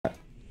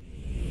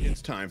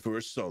It's time for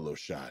a solo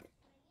shot.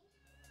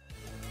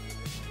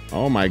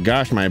 Oh my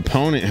gosh, my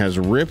opponent has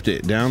ripped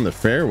it down the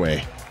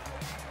fairway.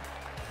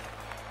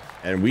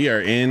 And we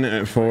are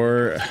in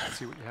for, Let's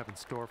see what you have in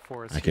store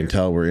for us. I can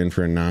tell we're in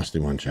for a nasty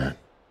one, chat.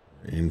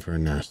 We're in for a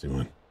nasty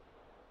one.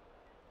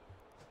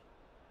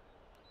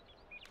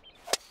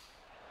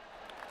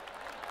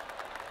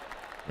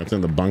 That's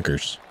in the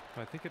bunkers.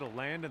 I think it'll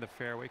land in the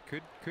fairway.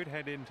 Could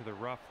head into the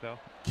rough though.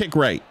 Kick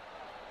right.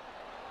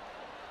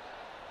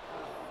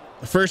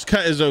 The first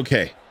cut is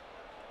okay.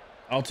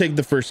 I'll take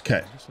the first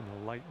cut. Just in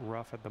the light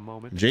rough at the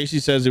moment. JC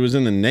says it was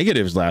in the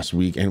negatives last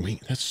week, and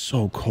that's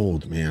so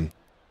cold, man.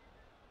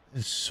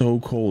 It's so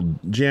cold.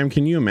 Jam,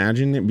 can you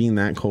imagine it being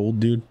that cold,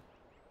 dude?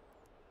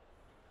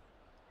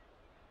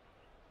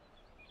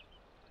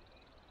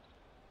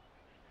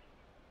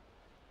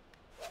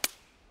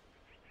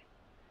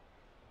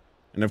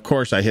 And of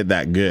course I hit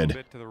that good. A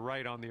bit to the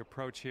right on the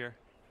approach here.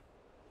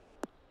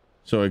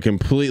 So it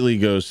completely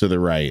goes to the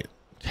right.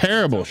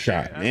 Terrible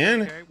shot,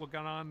 man. Okay, we'll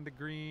get on the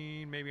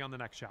green, maybe on the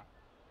next shot.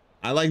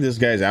 I like this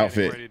guy's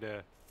outfit. Ready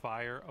to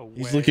fire away.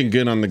 He's looking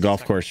good on the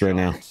golf course right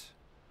now.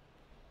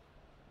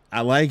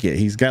 I like it.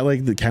 He's got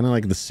like the kind of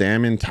like the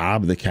salmon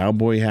top, the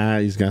cowboy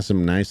hat. He's got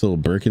some nice little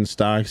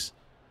Birkenstocks,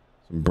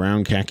 some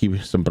brown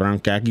khakis.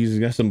 He's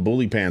got some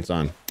bully pants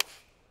on,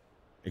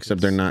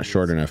 except they're not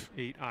short enough.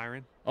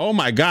 8-iron. Oh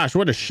my gosh,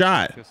 what a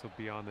shot. This will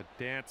be on the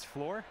dance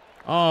floor.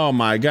 Oh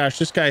my gosh,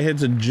 this guy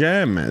hits a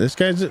gem. This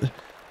guy's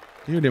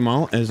dude,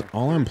 is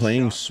all I'm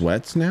playing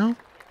sweats now?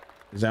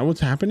 Is that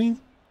what's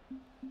happening?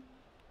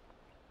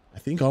 I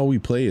think all we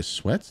play is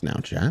sweats now,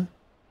 chat.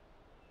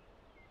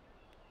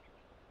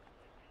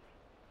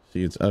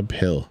 See, it's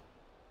uphill.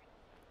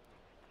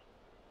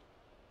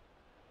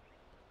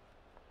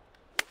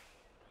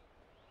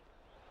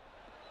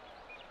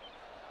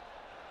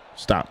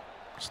 Stop.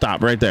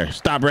 Stop right there.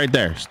 Stop right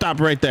there. Stop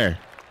right there.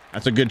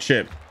 That's a good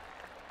chip.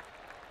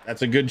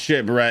 That's a good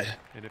chip, Rhett.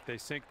 And if they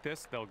sink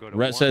this, they'll go to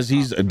Rhett says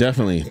he's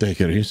definitely. Take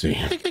it easy.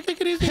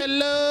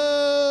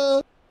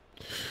 Hello.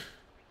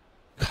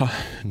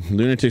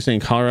 Lunatic saying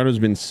Colorado's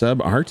been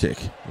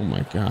subarctic. Oh my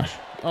gosh.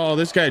 Oh,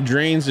 this guy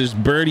drains his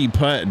birdie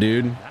putt,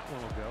 dude. That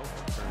one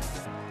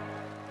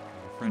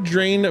will go.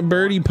 Drained a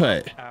birdie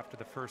putt. After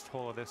the first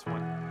hole of this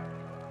one.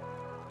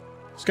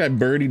 This guy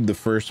birdied the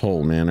first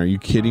hole, man. Are you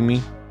kidding me?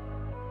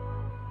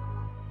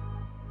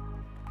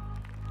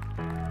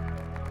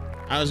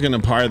 I was gonna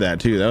par that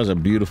too. That was a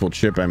beautiful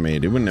chip I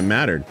made. It wouldn't have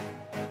mattered.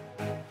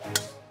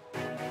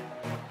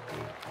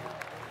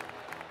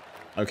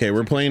 Okay,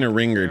 we're playing a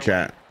ringer,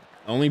 chat.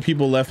 Only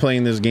people left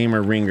playing this game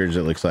are ringers,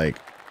 it looks like.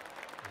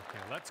 Okay,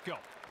 let's go.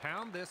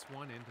 Pound this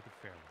one into the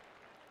fairway.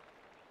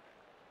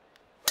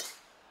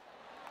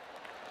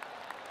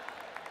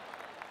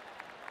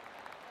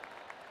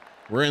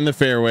 We're in the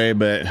fairway,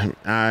 but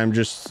I'm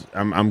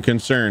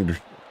concerned.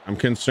 I'm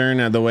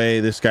concerned at the way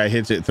this guy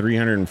hits it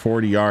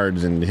 340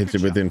 yards and hits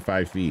it within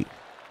 5 feet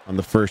on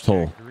the first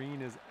hole.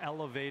 Green is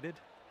elevated.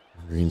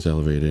 Green's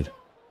elevated.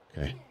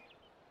 Okay.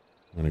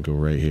 I'm gonna go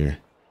right here.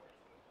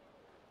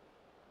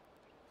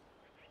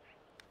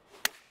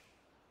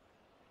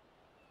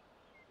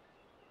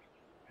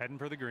 Heading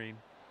for the green.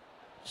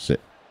 Sit.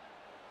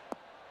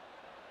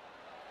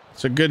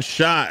 It's a good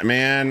shot,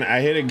 man. I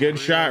hit a good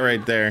shot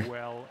right there.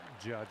 Well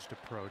judged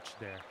approach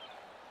there.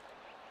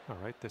 All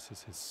right, this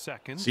is his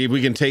second. See if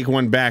we can take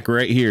one back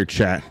right here,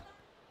 chat.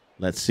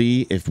 Let's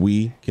see if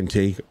we can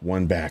take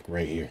one back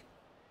right here.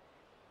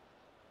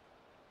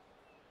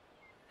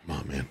 Come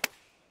on, man.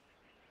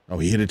 Oh,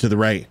 he hit it to the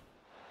right.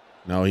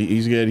 No,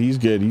 he's good. He's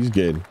good. He's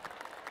good.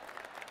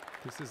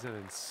 This is an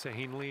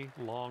insanely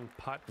long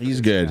putt. He's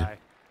good.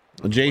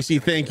 Well,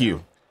 JC, thank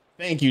you.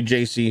 Thank you,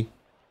 JC.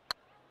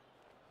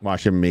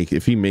 Watch him make.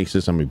 If he makes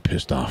this, I'm gonna be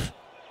pissed off.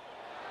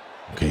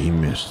 Okay, he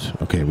missed.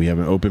 Okay, we have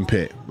an open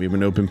pit. We have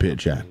an open pit,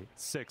 chat.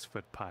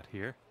 6-foot putt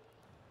here.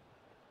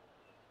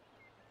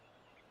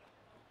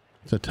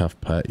 It's a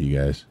tough putt, you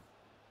guys.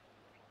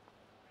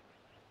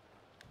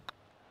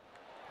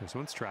 This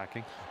one's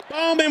tracking.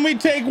 Boom, and we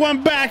take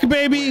one back,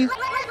 baby. Let's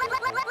go.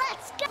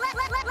 Let's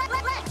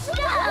go.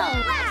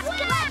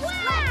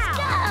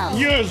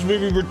 Yes,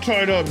 baby, we're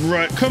tied up,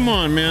 right? Come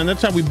on, man.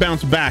 That's how we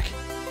bounce back.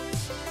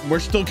 We're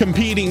still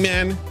competing,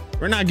 man.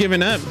 We're not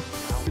giving up.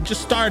 We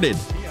just started.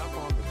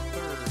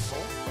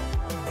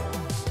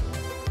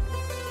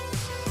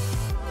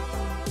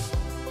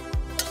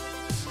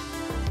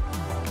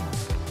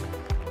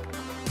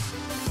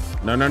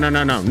 No.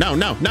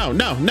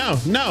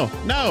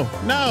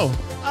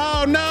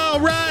 Oh, no,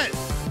 Rut.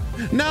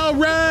 No,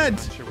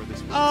 Rut.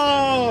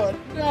 Oh,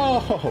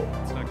 no.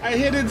 I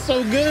hit it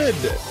so good.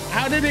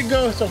 How did it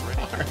go so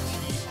far?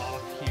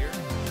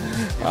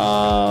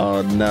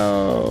 Oh,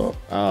 no.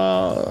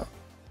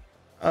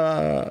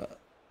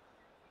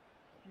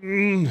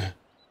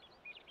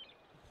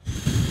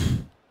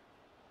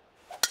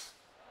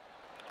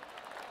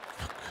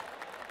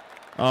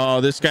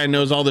 Oh, this guy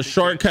knows all the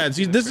shortcuts.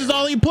 This is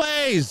all he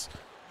plays.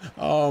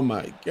 Oh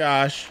my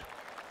gosh.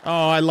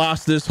 Oh, I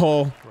lost this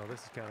hole. Well,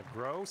 this is kind of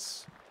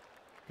gross.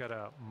 Got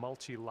a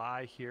mulchy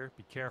lie here.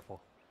 Be careful.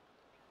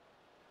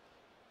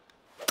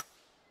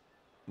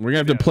 We're gonna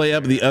have to play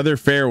up the other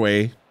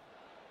fairway.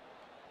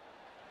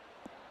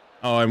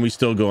 Oh, and we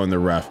still go in the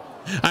rough.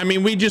 I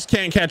mean, we just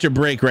can't catch a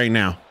break right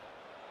now.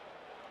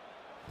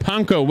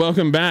 Panko,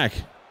 welcome back.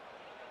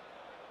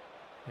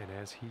 And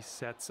as he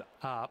sets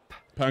up,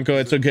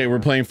 Panko, it's okay. We're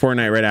playing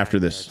Fortnite right after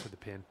this.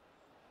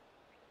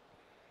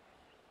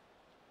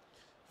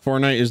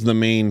 Fortnite is the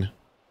main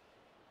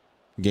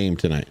game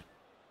tonight.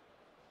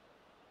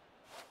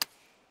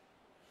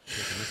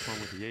 This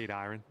one with the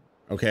 8-iron.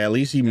 Okay, at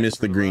least he missed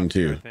the green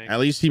too.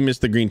 At least he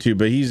missed the green too,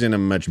 but he's in a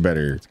much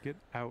better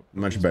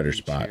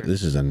spot.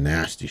 This is a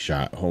nasty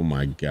shot. Oh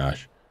my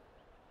gosh.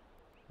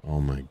 Oh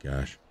my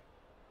gosh.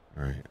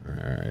 All right, all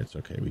right, all right. It's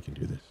okay. We can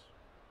do this.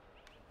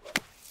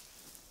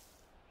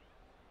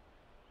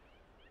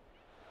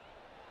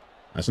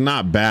 That's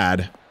not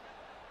bad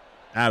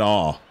at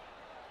all.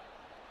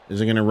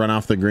 Is it going to run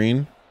off the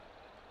green?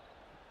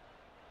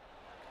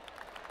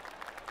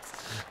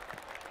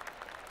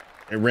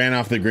 It ran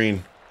off the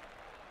green.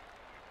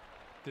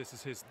 This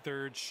is his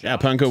third shot. Yeah,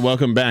 Punko,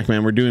 welcome back,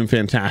 man. We're doing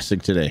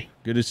fantastic today.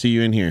 Good to see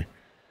you in here.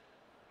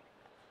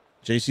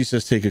 JC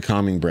says take a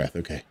calming breath.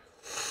 Okay.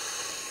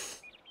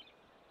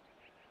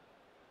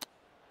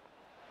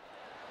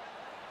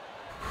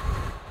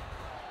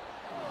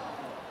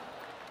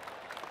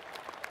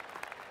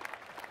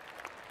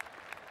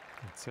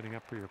 Setting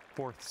up for your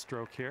fourth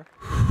stroke here.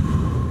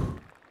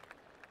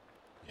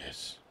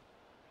 Yes.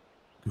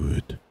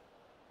 Good.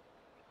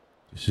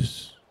 This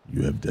is,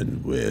 you have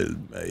done well,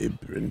 my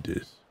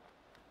apprentice.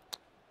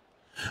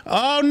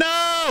 Oh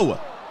no!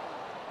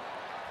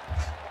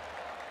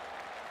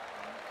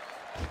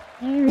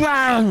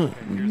 Wow,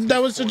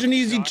 that was such an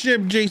easy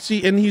chip,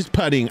 JC, and he's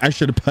putting. I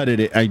should have putted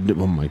it.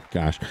 Oh my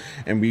gosh.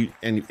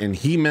 And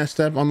he messed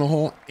up on the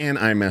hole, and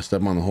I messed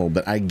up on the hole,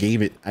 but I gave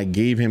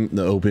him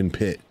the open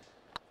pit.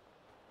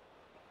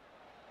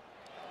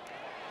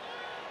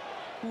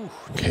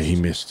 Okay, he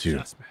missed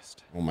too.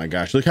 Oh my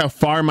gosh, look how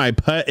far my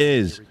putt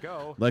is.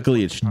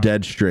 Luckily it's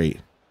dead straight.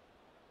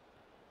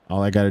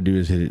 All I gotta do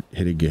is hit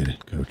it good,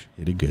 coach.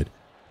 Hit it good.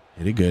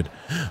 Hit it good.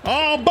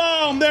 Oh,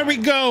 boom! There we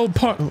go.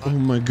 Oh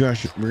my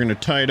gosh, we're gonna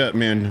tie it up,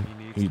 man.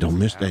 You don't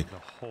miss that.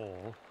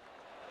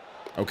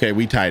 Okay,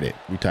 we tied it.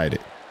 We tied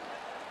it.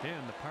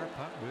 And the par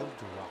putt will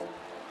drop.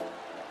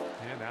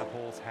 And that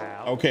hole's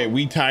half. Okay,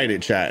 we tied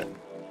it, chat.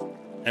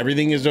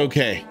 Everything is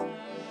okay.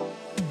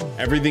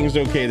 Everything's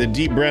okay. The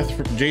deep breath,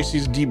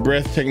 JC's deep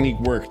breath technique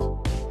worked.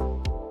 Oh,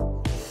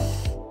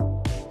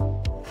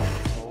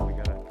 we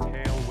got a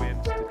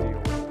tailwind to deal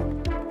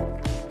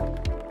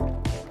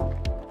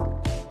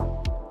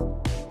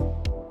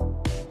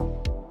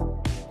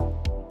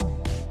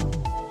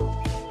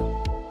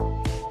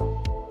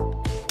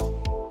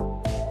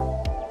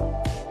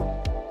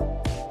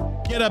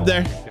with. Get up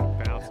there.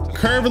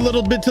 Curve a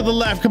little bit to the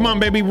left. Come on,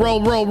 baby.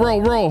 Roll, roll,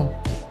 roll, roll.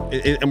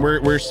 And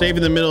we're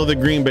saving the middle of the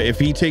green, but if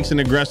he takes an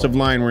aggressive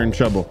line, we're in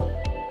trouble.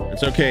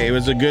 It's okay. It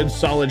was a good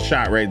solid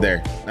shot right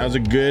there. That was a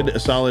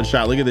good solid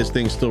shot. Look at this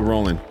thing still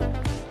rolling.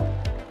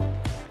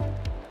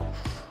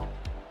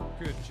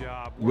 Good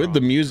job. With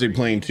the music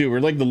playing too. We're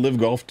like the Live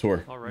Golf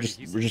Tour. We're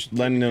just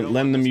letting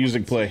the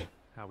music play.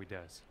 How he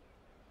does.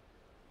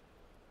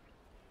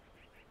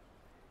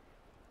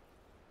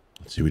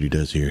 Let's see what he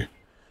does here.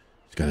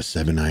 He's got a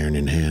 7-iron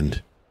in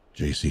hand,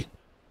 JC.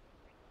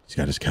 He's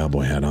got his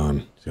cowboy hat on.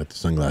 He's got the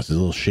sunglasses. A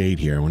little shade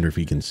here. I wonder if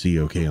he can see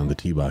okay on the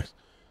tee box.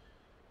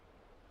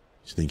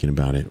 He's thinking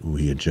about it. Ooh,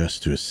 he adjusts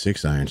to a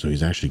 6-iron, so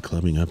he's actually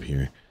clubbing up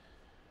here.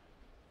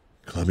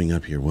 Clubbing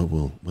up here.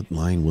 What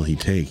line will he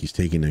take? He's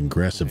taking an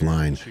aggressive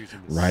line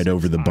right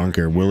over the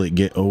bunker. Will it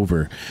get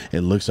over?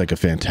 It looks like a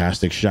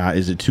fantastic shot.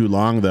 Is it too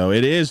long though?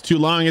 It is too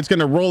long. It's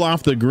gonna roll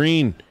off the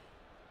green,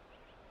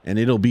 and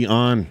it'll be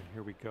on.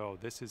 Here we go.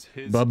 This is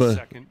his Bubba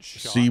second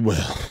shot.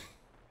 Sewell.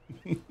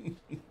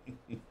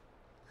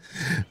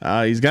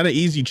 He's got an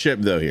easy chip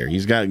though here.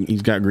 He's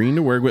got green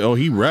to work with. Oh,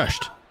 he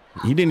rushed.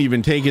 He didn't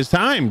even take his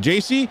time.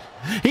 JC,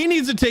 he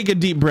needs to take a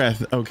deep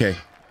breath. Okay.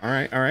 All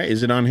right. All right.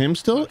 Is it on him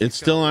still? It's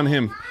still on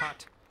him.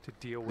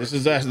 This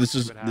is us. This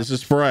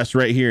is for us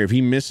right here. If he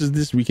misses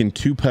this, we can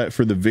 2-putt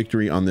for the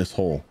victory on this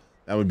hole.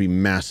 That would be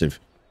massive.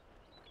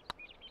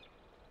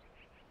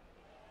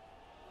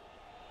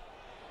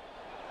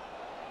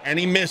 And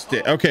he missed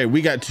it. Okay,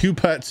 we got 2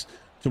 putts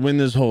to win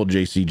this hole,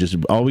 JC. Just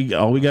all we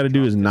got to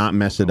do is not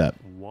mess it up.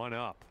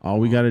 All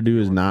we got to do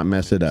is not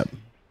mess it up.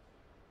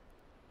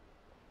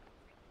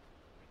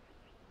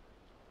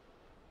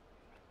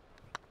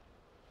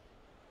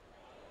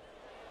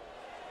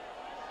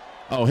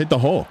 Oh, hit the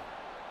hole.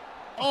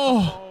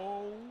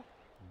 Oh.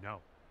 No.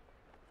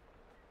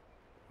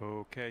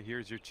 Okay,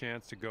 here's your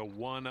chance to go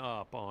 1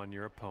 up on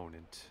your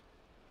opponent.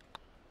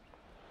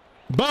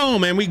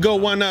 Boom, and we go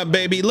 1 up,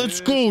 baby.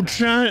 Let's go,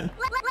 chat.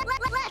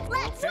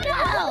 Let's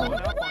go.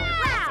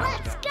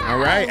 Let's go. All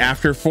right,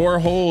 after 4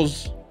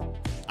 holes,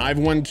 I've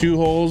won 2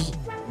 holes.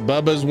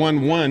 Bubba's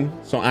won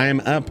 1, so I am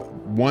up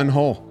 1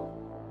 hole.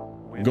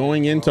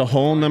 Going into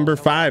hole number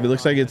 5. It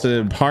looks like it's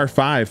a par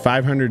 5,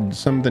 500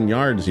 something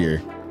yards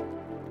here.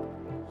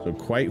 So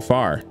quite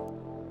far.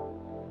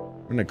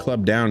 I'm gonna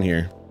club down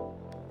here.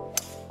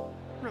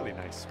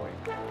 Nice swing.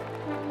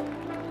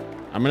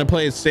 I'm gonna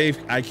play it safe.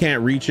 I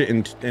can't reach it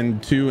in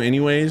two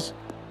anyways,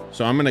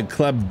 so I'm gonna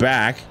club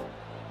back,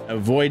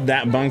 avoid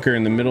that bunker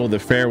in the middle of the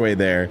fairway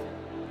there,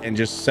 and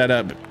just set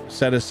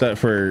us up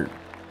for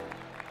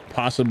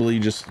possibly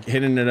just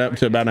hitting it up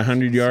to about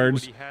 100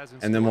 yards,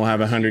 and then we'll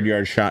have a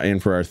 100-yard shot in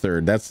for our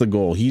third. That's the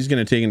goal. He's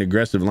gonna take an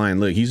aggressive line.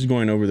 Look, he's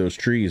going over those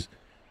trees.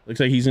 Looks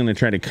like he's gonna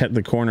try to cut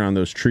the corner on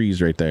those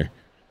trees right there.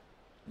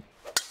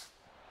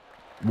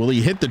 Will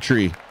he hit the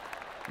tree?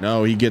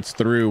 No, he gets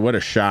through. What a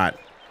shot.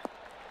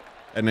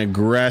 An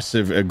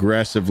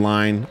aggressive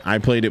line. I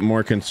played it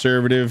more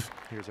conservative.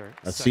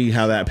 Let's see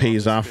how that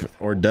pays off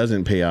or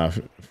doesn't pay off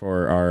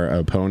for our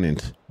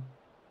opponent.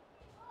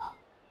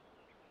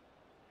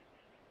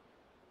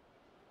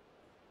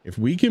 If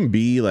we can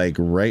be like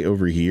right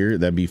over here,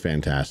 that'd be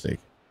fantastic.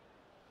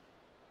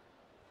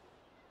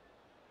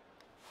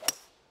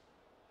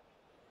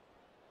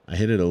 I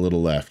hit it a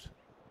little left,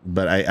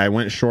 but I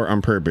went short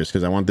on purpose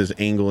because I want this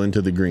angle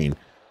into the green.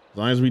 As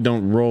long as we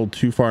don't roll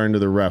too far into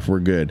the rough, we're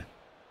good.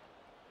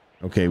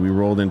 Okay, we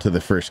rolled into the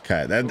first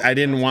cut. I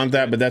didn't want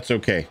that, but that's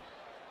okay.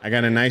 I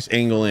got a nice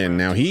angle in.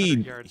 Now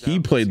he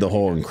played the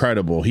hole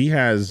incredible. He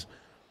has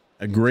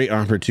a great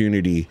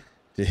opportunity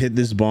to hit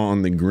this ball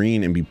on the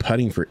green and be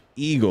putting for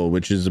eagle,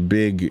 which is a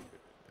big,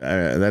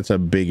 that's a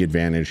big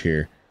advantage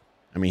here.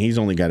 I mean, he's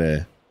only got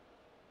a,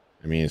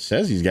 I mean, it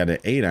says he's got an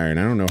 8-iron.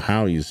 I don't know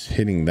how he's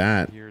hitting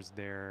that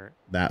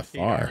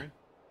far.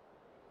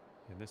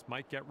 And this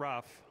might get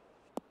rough.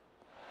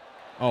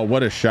 Oh,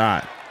 what a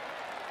shot.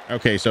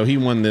 Okay, so he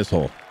won this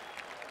hole.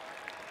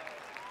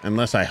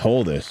 Unless I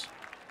hold this.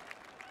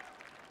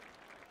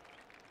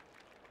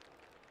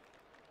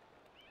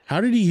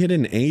 How did he hit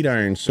an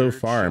 8-iron so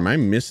far? Am I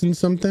missing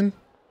something?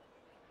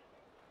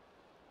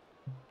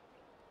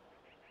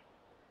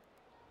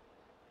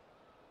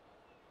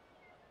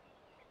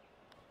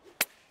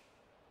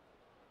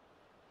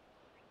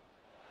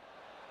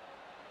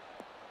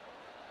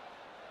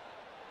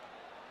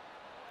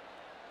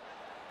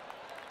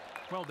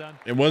 Well done.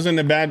 It wasn't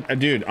a bad,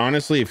 dude.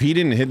 Honestly, if he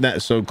didn't hit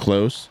that so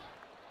close,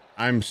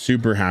 I'm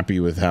super happy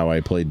with how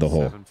I played the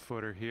hole.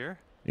 7-footer here.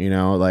 You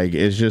know, like,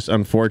 it's just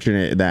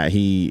unfortunate that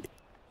he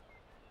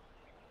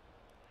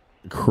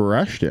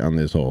crushed it on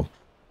this hole.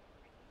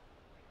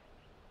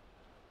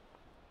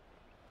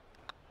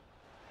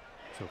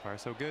 So far,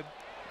 so good.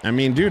 I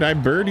mean, dude, I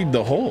birdied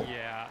the hole.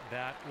 Yeah,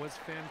 that was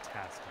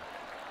fantastic.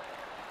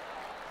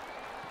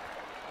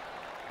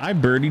 I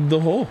birdied the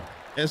hole.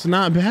 It's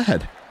not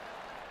bad.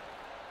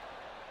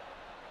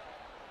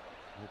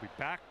 We'll be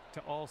back to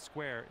all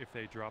square if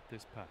they drop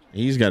this putt.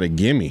 He's got a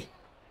gimme.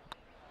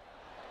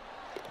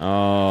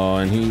 Oh,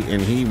 and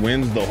he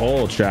wins the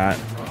hole, shot.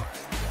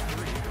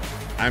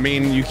 I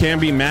mean, you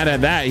can't be mad at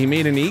that. He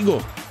made an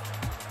eagle.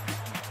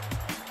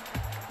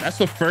 That's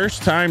the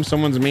first time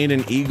someone's made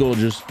an eagle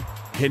just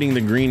hitting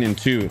the green in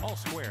two All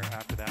square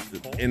after that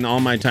hole. in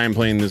all my time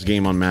playing this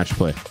game on match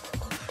play.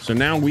 So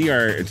now we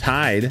are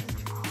tied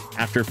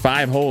after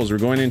 5 holes. We're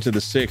going into the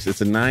 6th.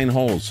 It's 9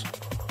 holes.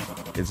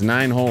 It's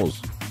 9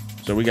 holes.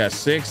 So we got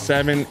 6,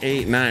 7,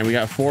 8, 9. We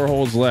got 4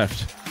 holes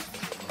left.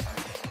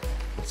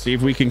 Let's see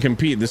if we can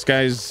compete. This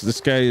guy is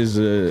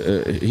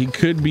he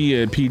could be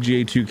a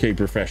PGA 2K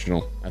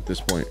professional at this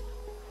point.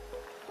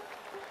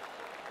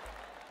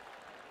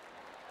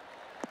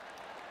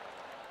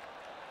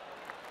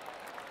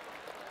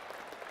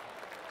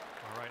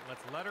 All right,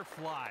 let's let her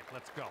fly.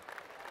 Let's go.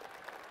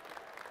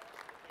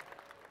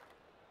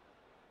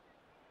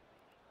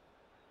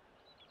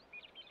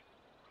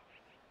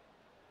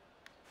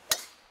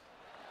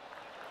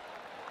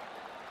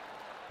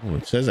 Oh,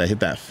 it says I hit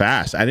that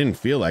fast. I didn't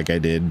feel like I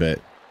did,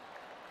 but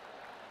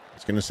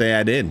it's gonna say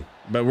I did.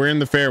 But we're in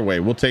the fairway.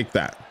 We'll take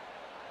that.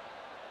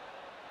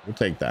 We'll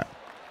take that.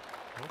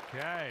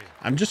 Okay.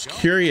 I'm just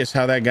curious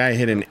how that guy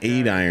hit an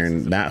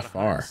 8-iron that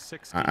far.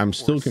 I'm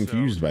still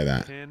confused by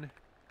that.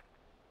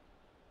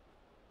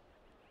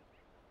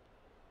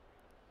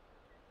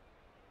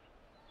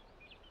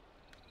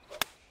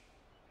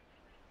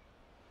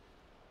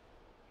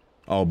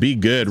 Oh, be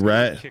good,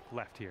 Rhett. Kick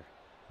left here.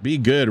 Be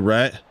good,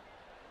 Rhett.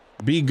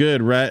 Be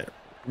good, Rhett.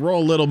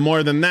 Roll a little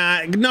more than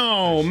that.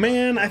 No,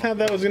 man. I thought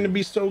that was going to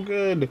be so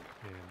good. And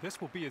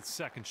this will be his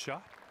second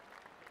shot.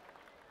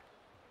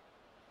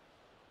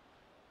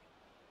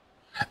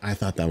 I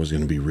thought that was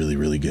going to be really,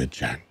 really good,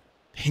 Jack.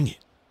 Dang it.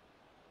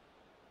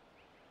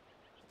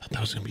 I thought that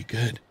was going to be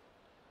good.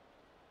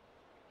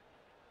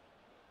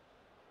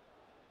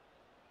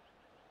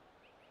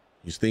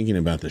 He's thinking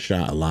about the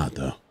shot a lot,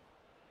 though.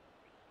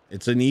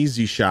 It's an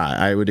easy shot.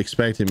 I would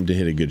expect him to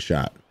hit a good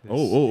shot.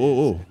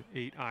 Oh.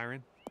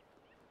 8-iron.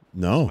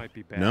 No, Might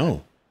be bad.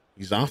 no.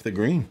 He's off the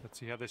green. Let's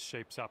see how this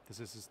shapes up.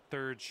 This is his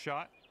 3rd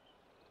shot.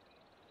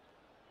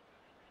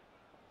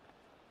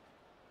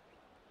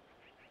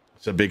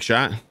 It's a big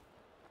shot.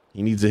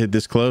 He needs to hit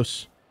this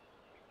close.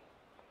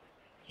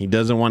 He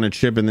doesn't want to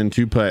chip and then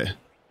 2-putt.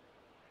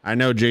 I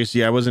know,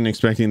 JC. I wasn't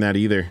expecting that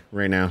either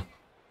right now.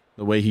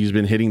 The way he's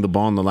been hitting the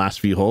ball in the last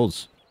few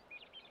holes.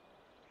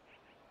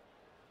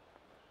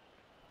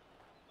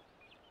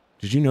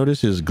 Did you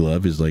notice his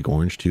glove is like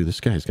orange too?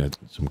 This guy's got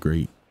some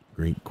great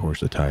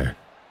course attire.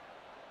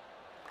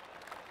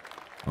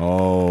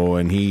 Oh,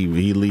 and he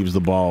leaves the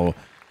ball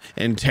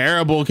in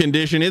terrible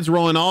condition. It's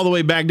rolling all the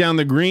way back down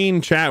the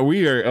green. Chat,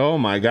 we are, oh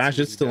my gosh,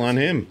 it's still on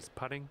him. He's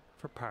putting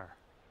for par.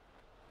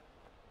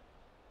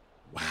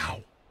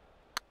 Wow.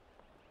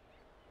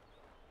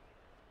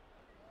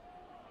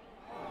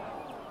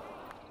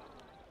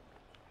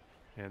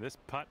 And this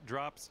putt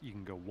drops, you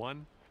can go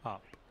one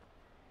up.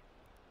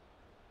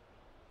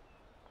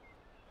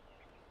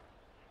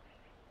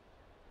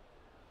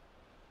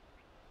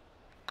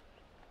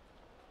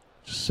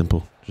 Just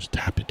simple. Just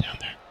tap it down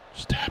there.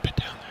 Just tap it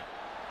down there.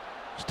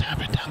 Just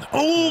tap it down there.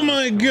 Oh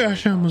my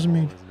gosh, I almost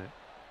made it.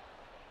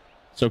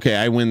 It's okay.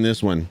 I win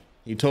this one.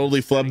 He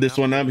totally flubbed this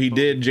one up. He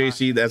did,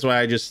 JC. That's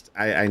why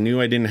I knew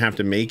I didn't have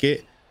to make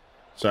it.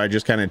 So I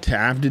just kind of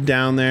tapped it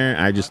down there.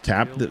 I just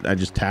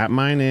tapped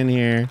mine in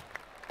here.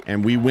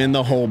 And we win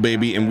the hole,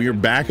 baby. And we're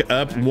back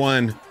up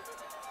 1,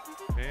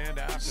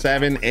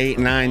 7, 8,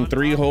 9,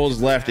 3 holes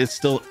left. It's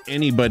still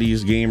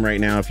anybody's game right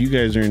now. If you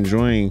guys are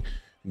enjoying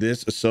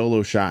this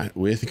solo shot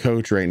with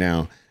Coach right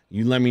now,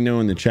 you let me know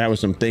in the chat with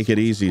some think it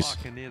easies.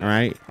 All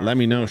right, let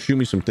me know. Shoot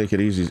me some think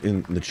it easies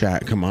in the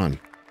chat. Come on.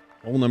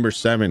 Hole number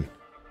 7.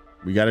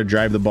 We got to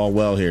drive the ball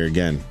well here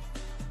again.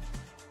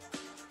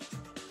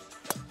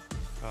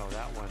 Oh,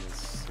 that one is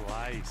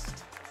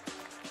sliced.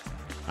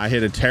 I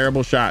hit a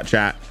terrible shot,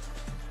 chat.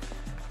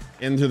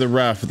 Into the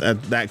rough.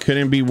 That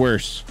couldn't be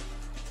worse.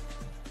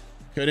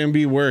 Couldn't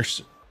be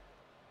worse.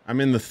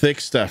 I'm in the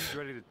thick stuff.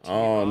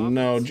 Oh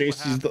no,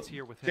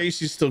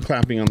 JC's still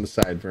clapping on the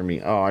side for me.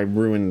 Oh, I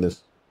ruined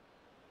this.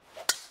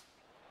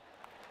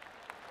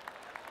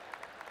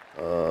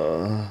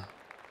 Oh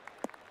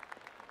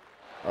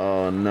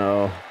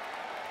no.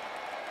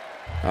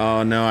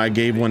 Oh no, I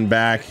gave one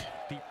back.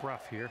 Deep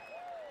rough here.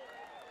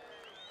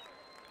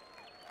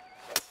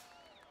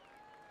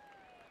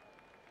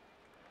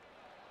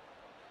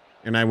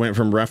 And I went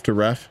from rough to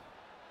rough.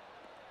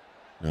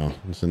 No,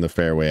 it's in the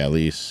fairway at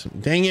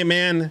least. Dang it,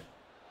 man.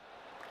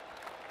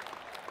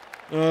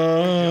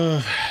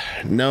 No,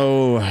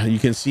 you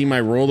can see my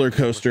roller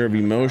coaster of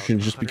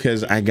emotions just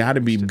because I got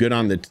to be good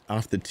on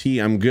off the tee.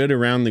 I'm good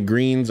around the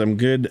greens. I'm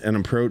good in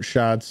approach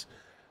shots.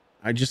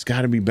 I just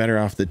got to be better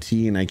off the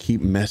tee, and I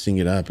keep messing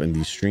it up in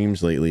these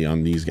streams lately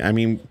on these. I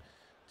mean,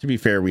 to be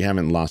fair, we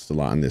haven't lost a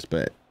lot on this,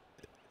 but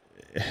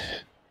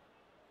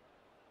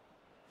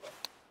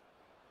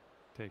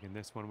taking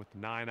this one with the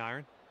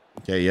 9-iron.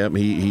 Okay, yep,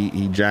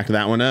 he jacked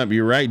that one up.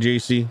 You're right,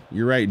 JC.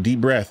 You're right. Deep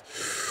breath.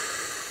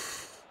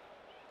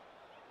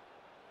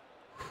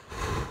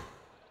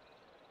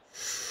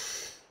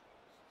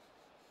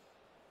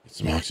 Get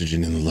some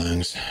oxygen in the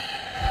lungs.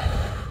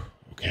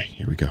 Okay,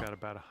 here we go. Got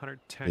about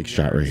 110 big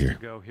shot right here.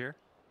 Go here.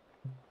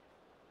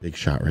 Big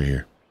shot right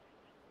here.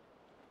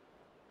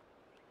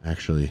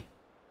 Actually,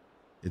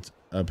 it's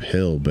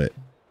uphill, but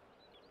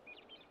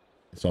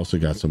it's also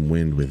got some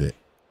wind with it.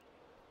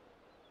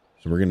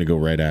 So we're going to go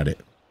right at it.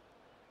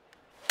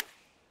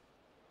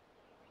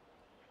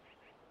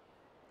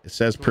 It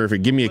says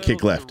perfect. Give me a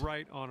kick left.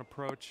 Right on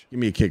approach. Give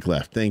me a kick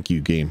left. Thank you,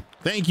 game.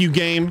 Thank you,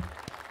 game.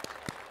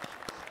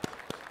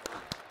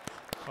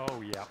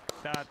 Oh, yeah.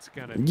 That's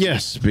gonna.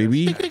 Yes,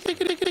 baby.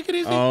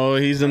 Oh,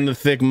 he's in the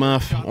thick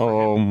muff.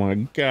 Oh, my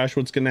gosh.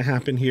 What's going to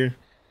happen here?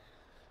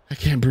 I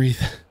can't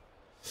breathe.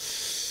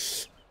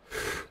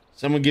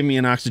 Someone give me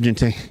an oxygen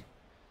tank.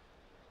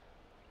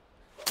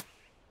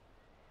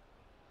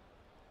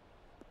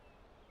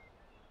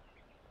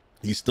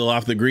 He's still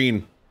off the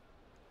green.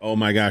 Oh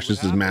my gosh,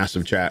 this is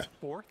massive, chat.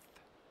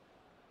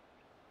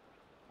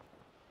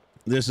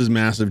 This is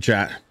massive,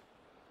 chat.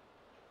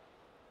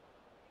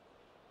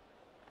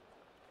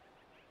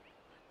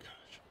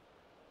 Gosh.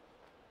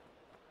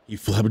 He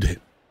flubbed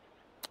it.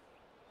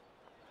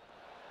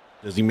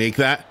 Does he make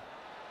that?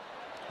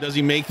 Does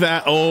he make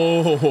that?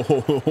 Oh,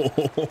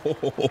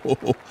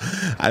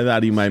 I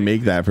thought he might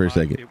make that for a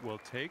second. It will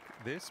take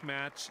this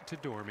match to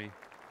Dormy.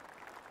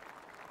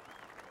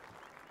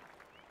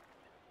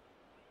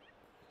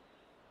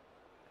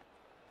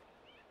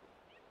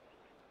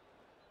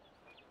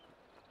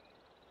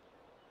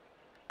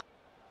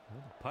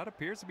 Putt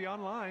appears to be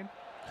online.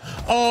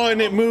 Oh,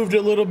 and it moved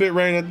a little bit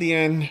right at the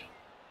end.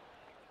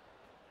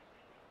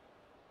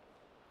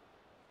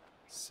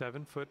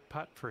 7-foot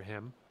putt for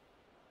him.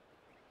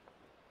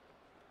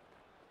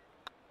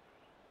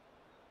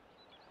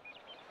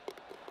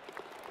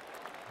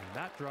 And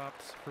that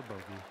drops for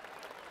bogey.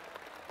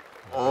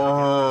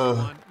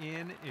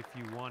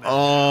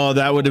 Oh,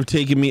 that would have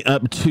taken me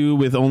up 2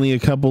 with only a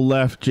couple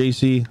left,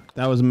 JC.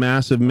 That was a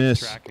massive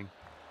miss. Tracking.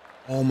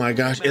 Oh my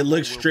gosh, it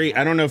looked straight.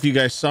 I don't know if you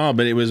guys saw,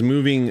 but it was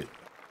moving.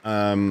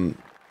 It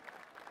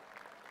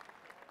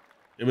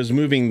was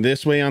moving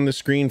this way on the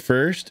screen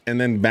first and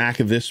then back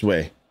this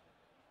way.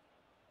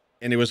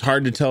 And it was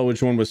hard to tell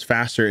which one was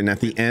faster. And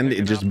at the end,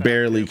 it just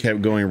barely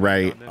kept going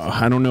right.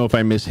 I don't know if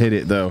I mishit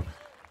it though.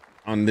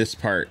 On this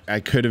part, I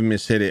could have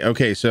mishit it.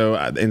 Okay, so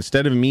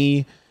instead of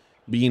me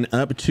being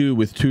up 2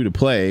 with 2 to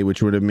play,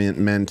 which would have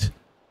meant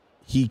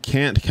he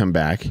can't come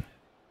back,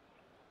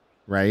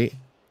 right?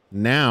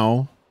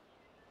 Now,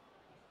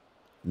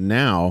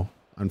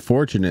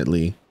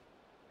 unfortunately,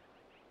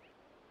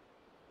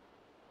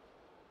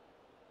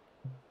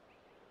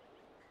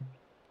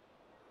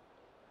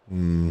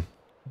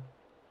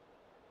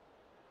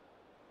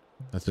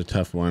 that's a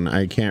tough one.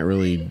 I can't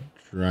really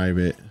drive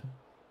it.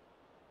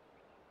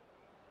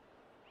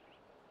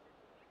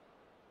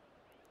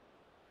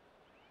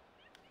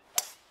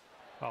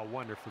 Oh,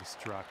 wonderfully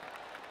struck.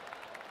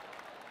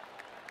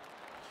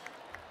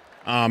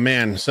 Oh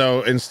man,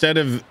 so instead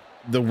of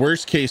the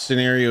worst case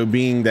scenario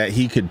being that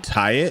he could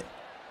tie it,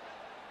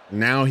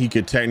 now he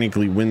could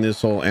technically win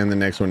this hole and the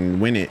next one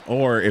and win it.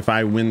 Or if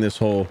I win this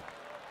hole,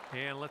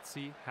 And let's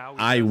see how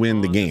I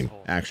win the game,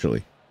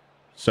 actually.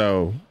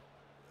 So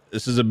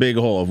this is a big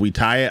hole. If we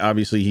tie it,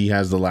 obviously he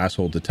has the last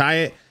hole to tie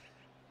it,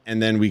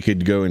 and then we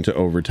could go into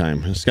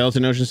overtime.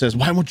 Skeleton Ocean says,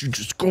 why won't you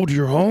just go to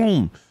your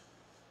home?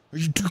 Are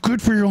you too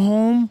good for your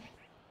home?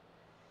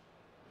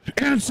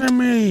 Answer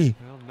me.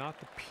 Well, not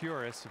the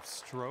purest of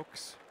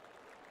strokes.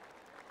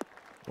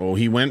 Oh,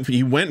 he went for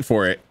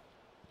it.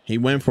 He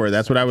went for it.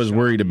 That's what I was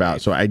worried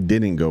about. So I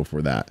didn't go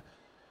for that.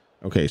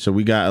 Okay, so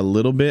we got a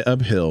little bit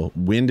uphill.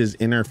 Wind is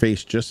in our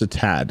face just a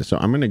tad. So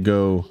I'm going to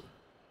go,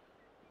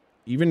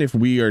 even if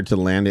we are to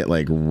land it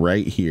like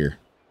right here.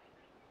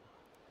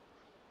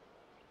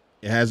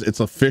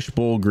 It's a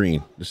fishbowl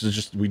green. This is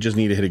just, we just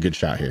need to hit a good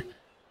shot here.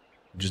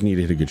 Just need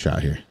to hit a good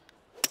shot here.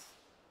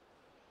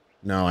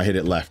 No, I hit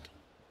it left.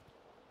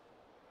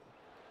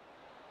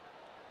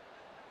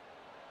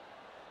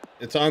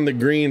 It's on the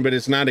green, but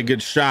it's not a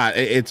good shot.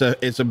 It's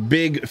a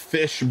big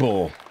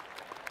fishbowl.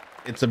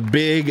 It's a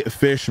big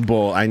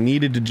fishbowl. I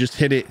needed to just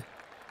hit it.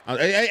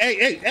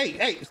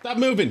 Hey, stop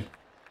moving.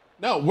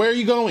 No, where are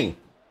you going?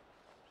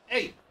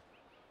 Hey.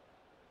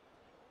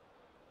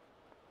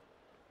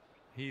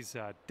 He's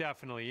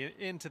definitely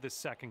into the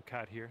second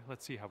cut here.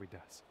 Let's see how he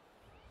does.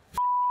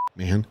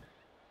 Man.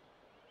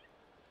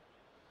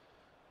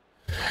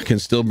 I can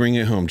still bring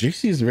it home.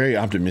 JC is very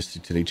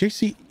optimistic today.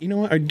 JC, you know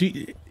what?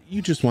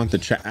 You just want the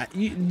chat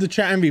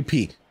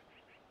MVP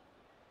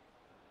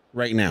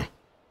right now.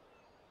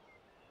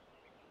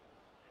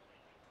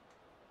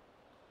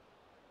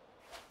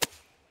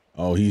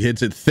 Oh, he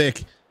hits it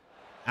thick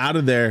out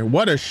of there.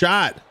 What a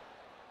shot.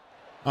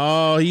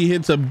 Oh, he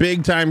hits a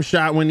big time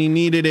shot when he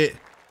needed it.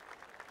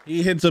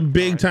 He hits a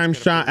big time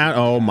shot out.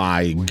 Oh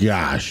my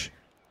gosh.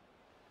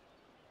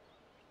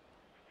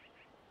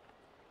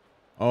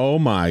 Oh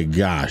my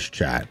gosh,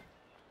 chat.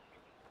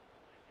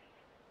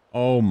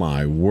 Oh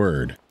my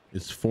word.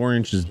 It's 4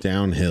 inches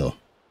downhill.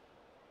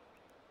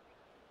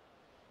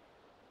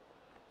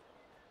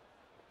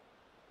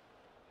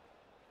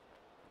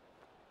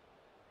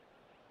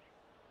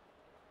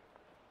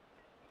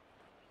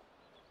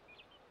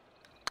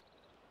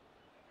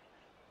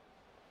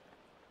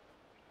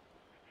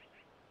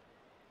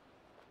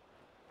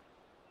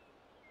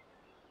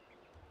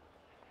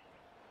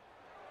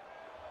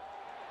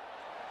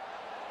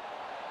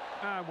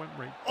 I went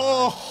right.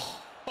 Oh.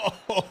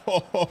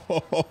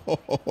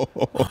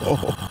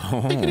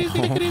 Take it easy,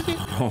 take it easy.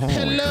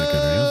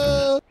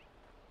 Hello.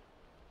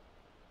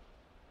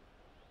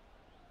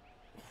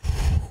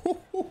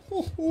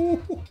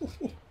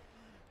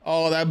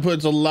 Oh, that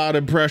puts a lot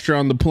of pressure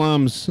on the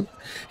plums.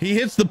 He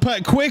hits the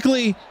putt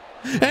quickly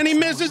and he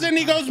misses and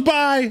he goes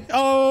by.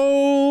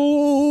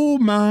 Oh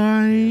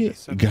my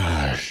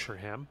gosh. For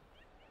him.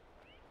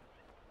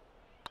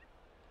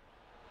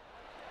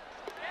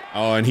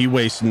 Oh, and he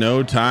wastes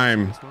no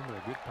time.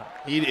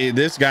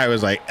 This guy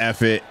was like,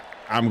 "F it,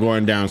 I'm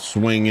going down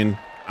swinging.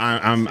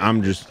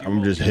 I'm just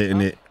hitting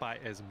it." By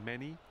as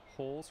many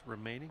holes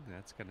remaining,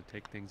 that's going to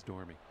take things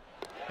dormy.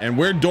 And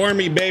we're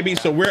dormy, baby.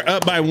 So we're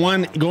up by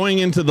 1 going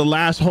into the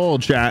last hole,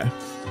 chat.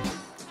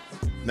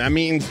 That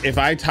means if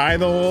I tie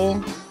the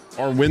hole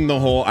or win the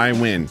hole, I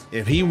win.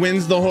 If he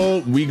wins the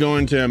hole, we go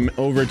into an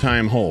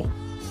overtime hole.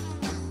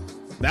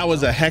 That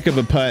was a heck of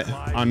a putt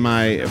on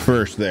my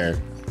first there.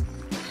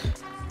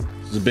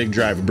 This is a big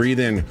drive. Breathe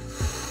in.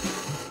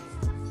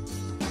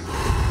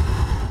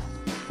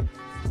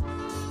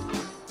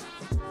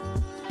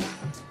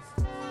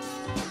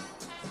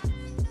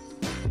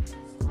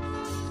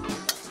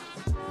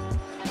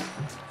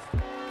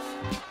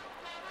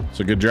 It's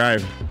a good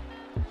drive.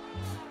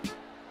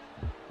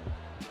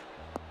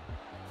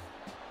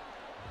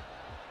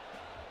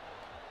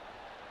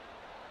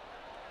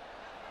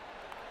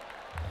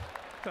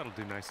 That'll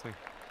do nicely.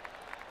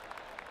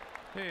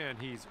 And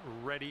he's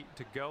ready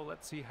to go.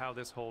 Let's see how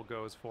this hole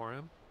goes for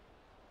him.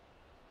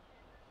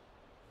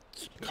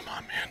 Come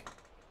on, man.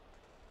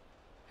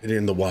 Hit it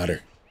in the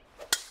water.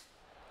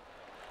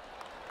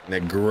 An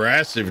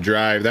aggressive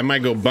drive. That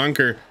might go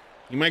bunker.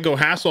 He might go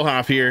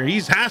Hasselhoff here.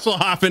 He's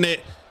Hasselhoffing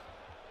it.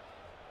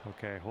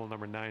 Okay, hole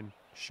number 9,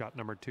 shot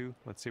number 2.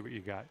 Let's see what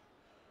you got.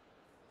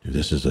 Dude,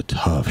 this is a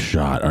tough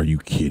shot. Are you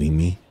kidding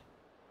me?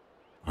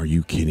 Are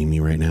you kidding me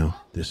right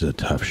now? This is a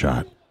tough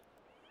shot.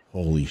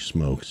 Holy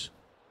smokes.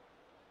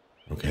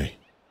 Okay.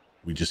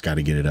 We just got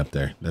to get it up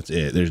there. That's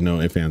it. There's no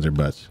ifs, ands, or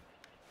buts.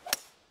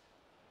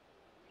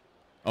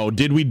 Oh,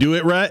 did we do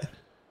it, Rhett?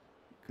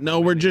 No,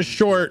 we're just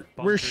short.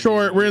 We're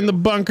short. We're in the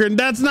bunker. And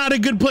that's not a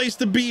good place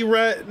to be,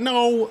 Rhett.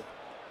 No.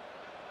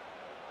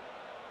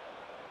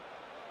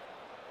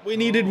 We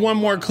needed one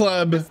more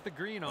club.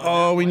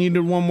 Oh, we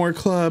needed one more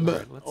club.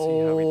 Right, let's see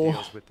how he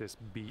deals with this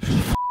beat.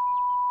 Go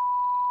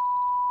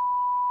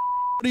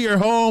to your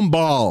home,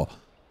 ball.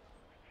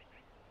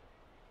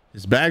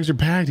 His bags are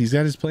packed. He's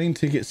got his plane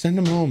ticket. Send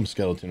him home,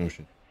 Skeleton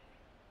Ocean.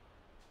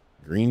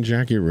 Green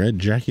jacket, red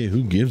jacket.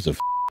 Who gives a f?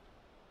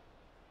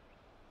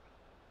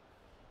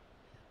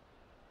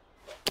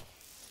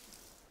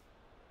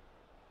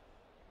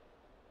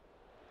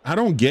 I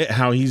don't get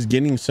how he's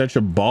getting such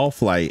a ball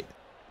flight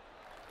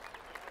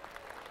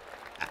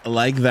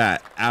like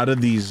that out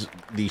of these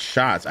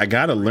shots. I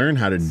gotta learn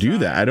how to do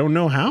that. I don't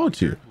know how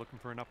to. Looking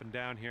for an up and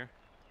down here.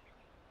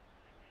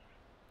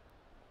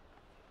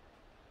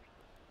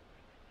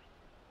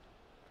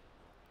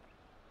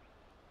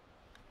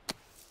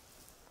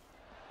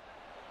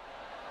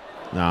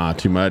 Nah,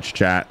 too much,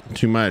 chat.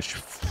 Too much.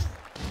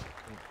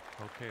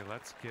 Okay,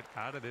 let's get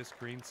out of this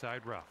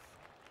greenside rough.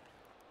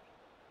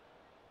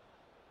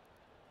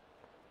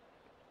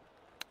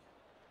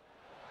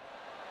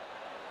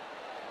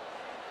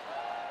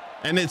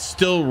 And it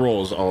still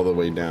rolls all the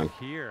way down.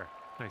 Here,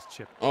 nice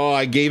chip. Oh,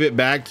 I gave it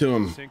back to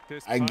him.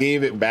 I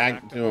gave it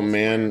back to him,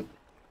 man.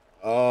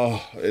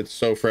 Oh, it's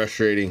so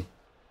frustrating.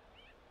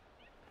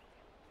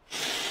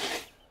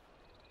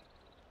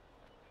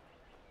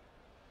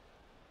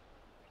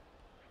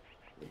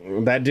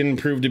 That didn't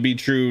prove to be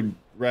true,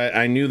 right?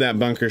 I knew that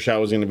bunker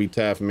shot was going to be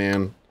tough,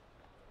 man.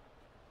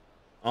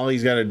 All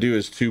he's got to do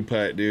is two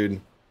putt, dude.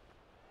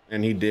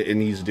 And he did,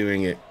 and he's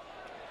doing it.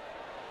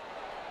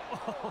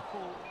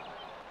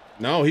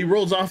 No, he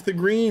rolls off the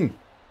green.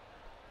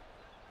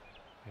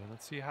 Okay,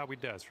 let's see how he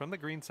does from the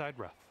greenside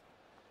rough.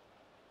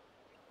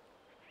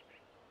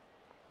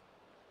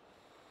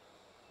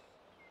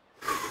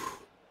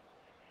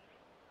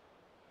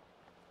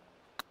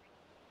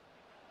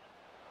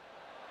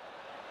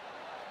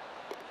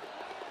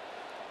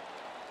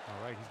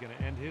 All right, he's going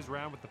to end his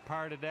round with the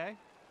par today.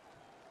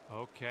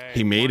 Okay.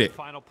 He made it.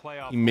 Final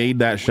playoff. He made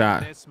that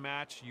shot. In this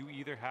match, you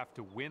either have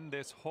to win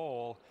this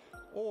hole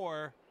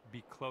or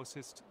be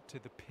closest to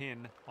the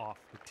pin off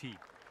the tee.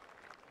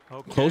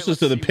 Okay, closest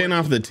to the pin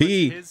off the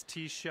tee. His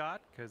tee shot,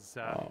 because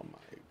oh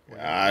my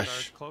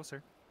gosh.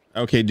 Closer.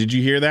 Okay, did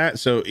you hear that?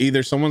 So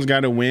either someone's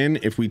got to win.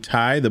 If we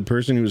tie, the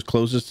person who's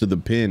closest to the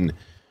pin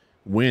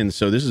wins.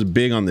 So this is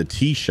big on the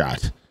tee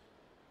shot.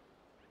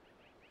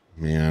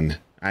 Man,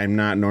 I'm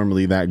not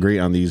normally that great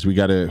on these. We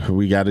gotta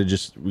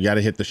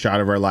hit the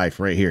shot of our life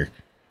right here.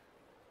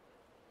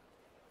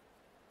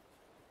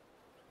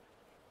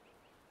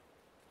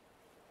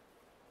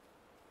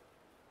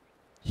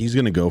 He's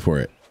gonna go for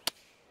it.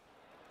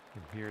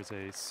 And here's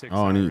a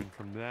 6-iron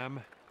from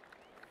them.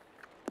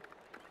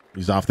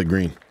 He's off the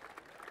green.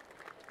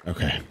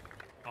 Okay.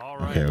 All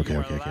right. Okay.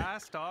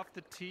 Last off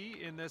the tee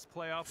in this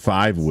playoff.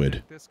 5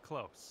 wood. This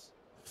close.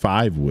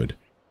 5 wood.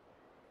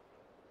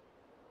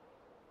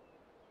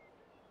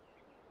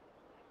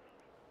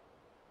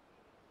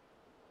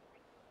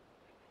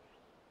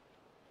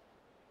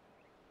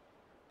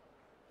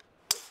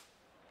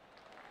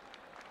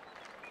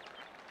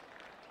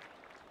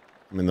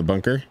 I'm in the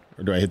bunker,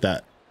 or do I hit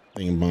that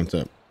thing and bounce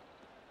up?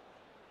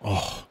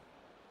 Oh.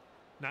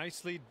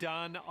 Nicely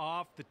done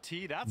off the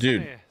tee. That's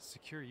dude. Gonna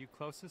secure you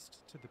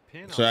closest to the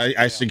pin. So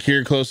I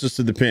secured closest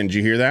to the pin. Did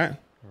you hear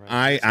that?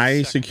 Right,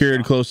 I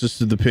secured closest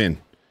to the pin.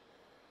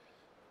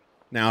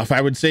 Now, if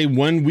I would say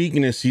one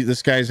weakness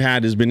this guy's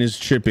had has been his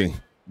chipping.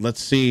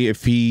 Let's see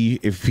if he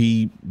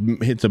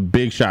hits a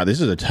big shot. This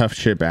is a tough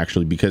chip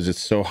actually because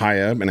it's so high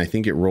up, and I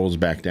think it rolls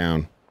back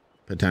down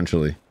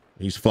potentially.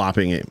 He's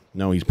flopping it.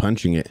 No, he's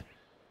punching it.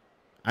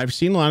 I've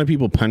seen a lot of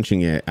people punching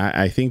it.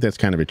 I think that's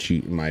kind of a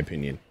cheat in my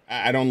opinion.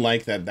 I don't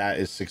like that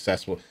is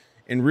successful.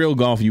 In real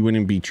golf, you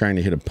wouldn't be trying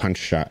to hit a punch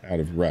shot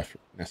out of rough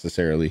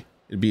necessarily.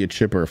 It'd be a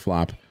chip or a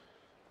flop.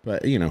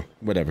 But, you know,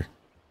 whatever.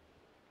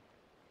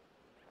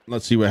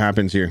 Let's see what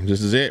happens here.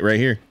 This is it right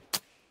here.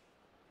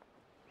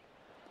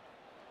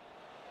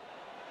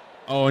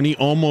 Oh, and he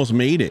almost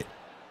made it.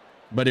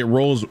 But it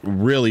rolls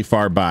really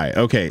far by.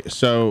 Okay,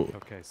 so...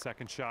 Okay,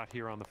 second shot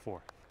here on the 4th.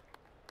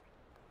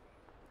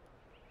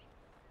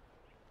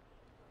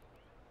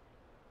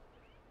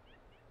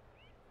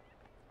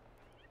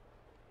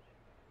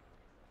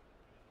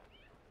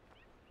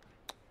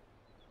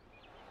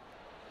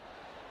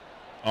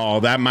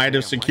 Oh, that might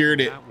have secured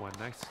it.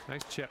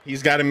 Nice chip.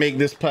 He's got to make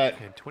this putt.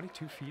 And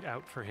 22 feet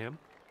out for him.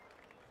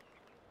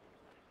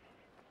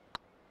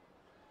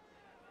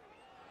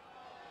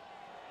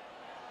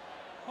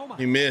 Oh my.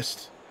 He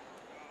missed.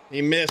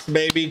 He missed,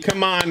 baby.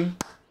 Come on.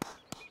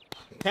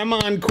 Come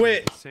on,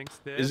 quit.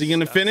 Is he going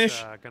to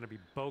finish? Going to be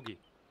bogey.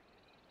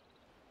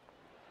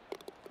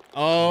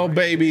 Oh, right,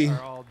 baby.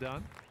 Are all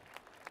done.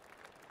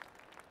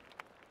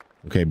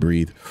 Okay,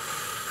 breathe.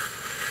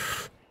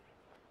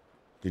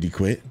 Did he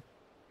quit?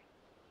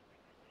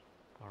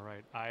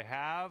 I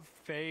have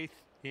faith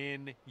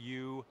in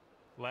you,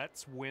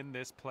 Let's win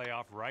this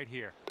playoff right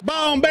here.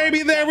 Boom,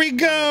 baby. There we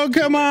go.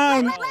 Come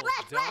on. Well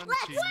done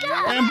to you.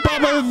 And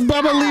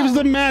Bubba leaves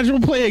the match. We'll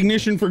play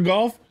Ignition for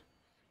golf.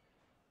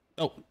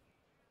 Oh.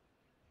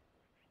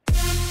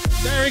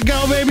 There we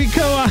go, baby.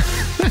 Come on.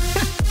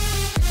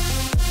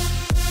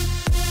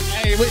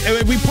 Hey,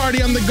 we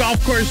party on the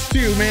golf course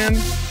too, man.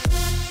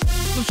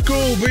 Let's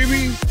go,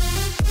 baby.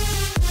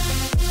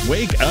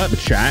 Wake up,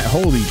 chat.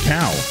 Holy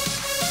cow.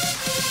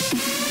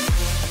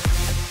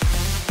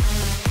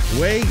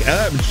 Wake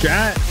up,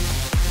 chat.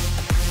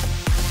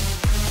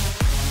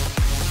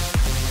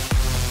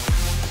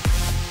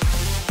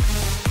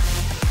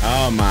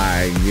 Oh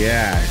my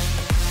gosh.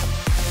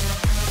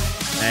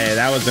 Hey,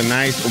 that was a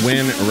nice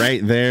win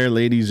right there,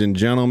 ladies and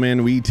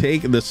gentlemen. We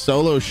take the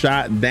solo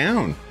shot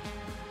down.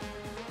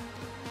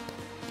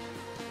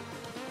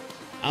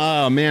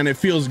 Oh man, it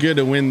feels good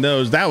to win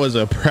those. That was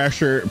a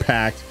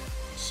pressure-packed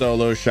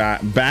solo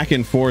shot, back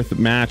and forth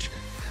match.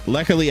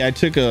 Luckily, I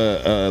took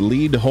a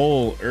lead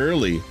hole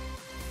early.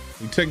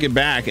 We took it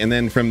back, and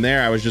then from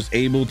there, I was just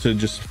able to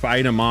just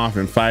fight him off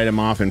and fight him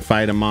off and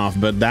fight him off.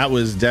 But that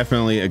was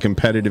definitely a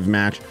competitive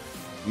match,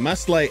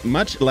 much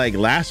like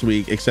last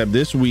week, except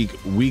this week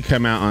we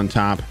come out on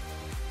top.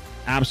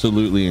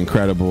 Absolutely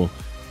incredible.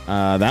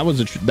 That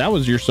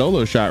was your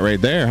solo shot right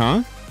there,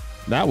 huh?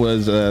 That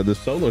was the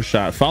solo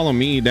shot. Follow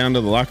me down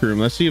to the locker room.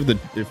 Let's see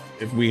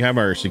if we have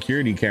our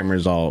security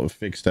cameras all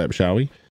fixed up, shall we?